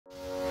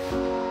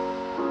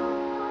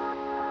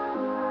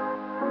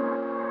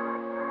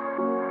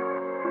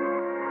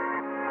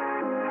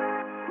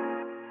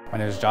My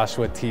name is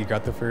Joshua Teague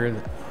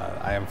Rutherford.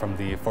 I am from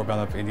the Fort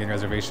Belknap Indian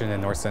Reservation in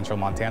north central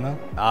Montana.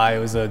 It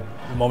was a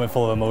moment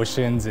full of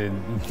emotions,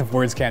 and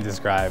words can't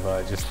describe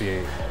just the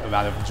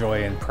amount of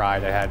joy and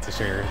pride I had to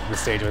share the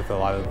stage with a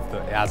lot of the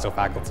ASDOH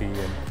faculty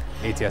and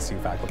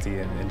ATSU faculty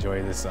and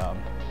enjoy this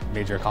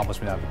major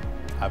accomplishment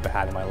I've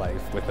had in my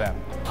life with them.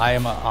 I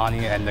am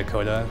Ani and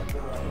Dakota.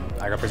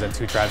 I represent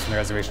two tribes from the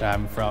reservation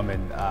I'm from,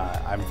 and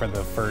I'm from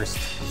the first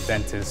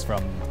dentist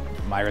from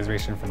my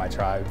reservation, from my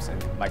tribes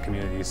and my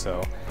community,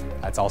 so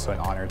that's also an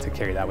honor to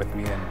carry that with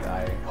me, and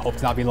I hope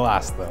to not be the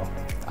last though.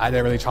 I had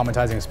a really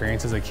traumatizing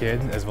experience as a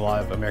kid, as a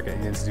lot of American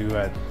Indians do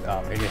at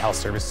Indian Health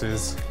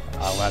Services.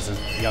 When I was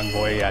a young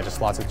boy,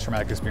 just lots of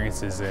traumatic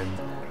experiences, and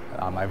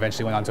I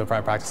eventually went on to a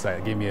private practice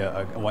that gave me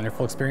a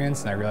wonderful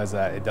experience, and I realized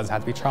that it doesn't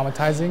have to be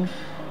traumatizing.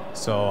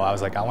 So I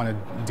was like, I want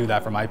to do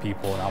that for my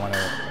people, and I want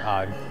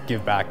to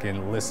give back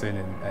and listen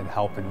and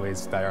help in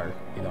ways that are,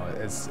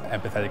 as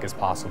empathetic as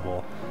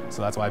possible.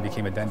 So that's why I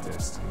became a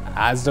dentist.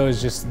 ASDOH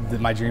is just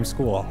my dream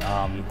school.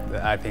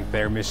 I think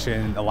their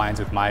mission aligns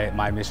with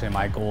my mission and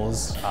my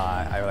goals.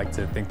 I like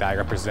to think that I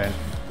represent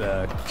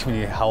the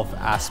community health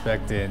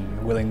aspect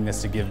and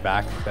willingness to give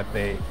back that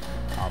they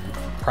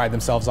pride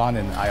themselves on,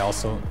 and I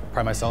also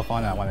pride myself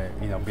on. I want to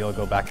be able to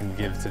go back and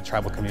give to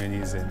tribal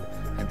communities and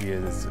be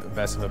as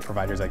best of a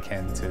provider as I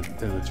can to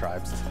the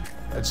tribes.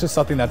 It's just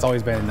something that's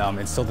always been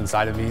instilled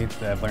inside of me,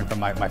 that I've learned from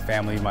my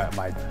family,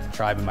 my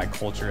tribe, and my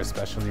culture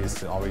especially, is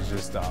to always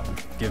just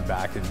give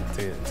back and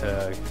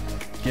to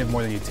give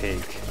more than you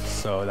take.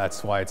 So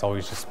that's why it's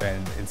always just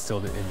been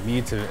instilled in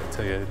me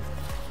to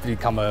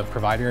become a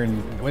provider,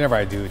 and whenever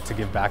I do, to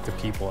give back to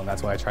people, and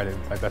that's what I try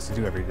my best to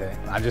do every day.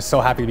 I'm just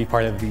so happy to be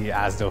part of the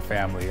ASDOH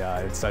family.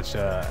 It's such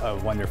a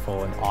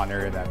wonderful and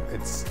honor, that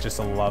it's just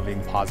a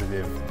loving,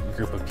 positive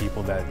group of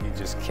people that you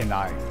just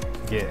cannot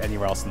get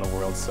anywhere else in the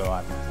world. So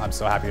I'm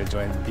so happy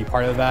to be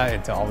part of that,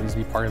 and to always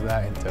be part of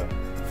that, and to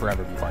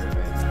forever be part of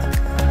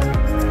it.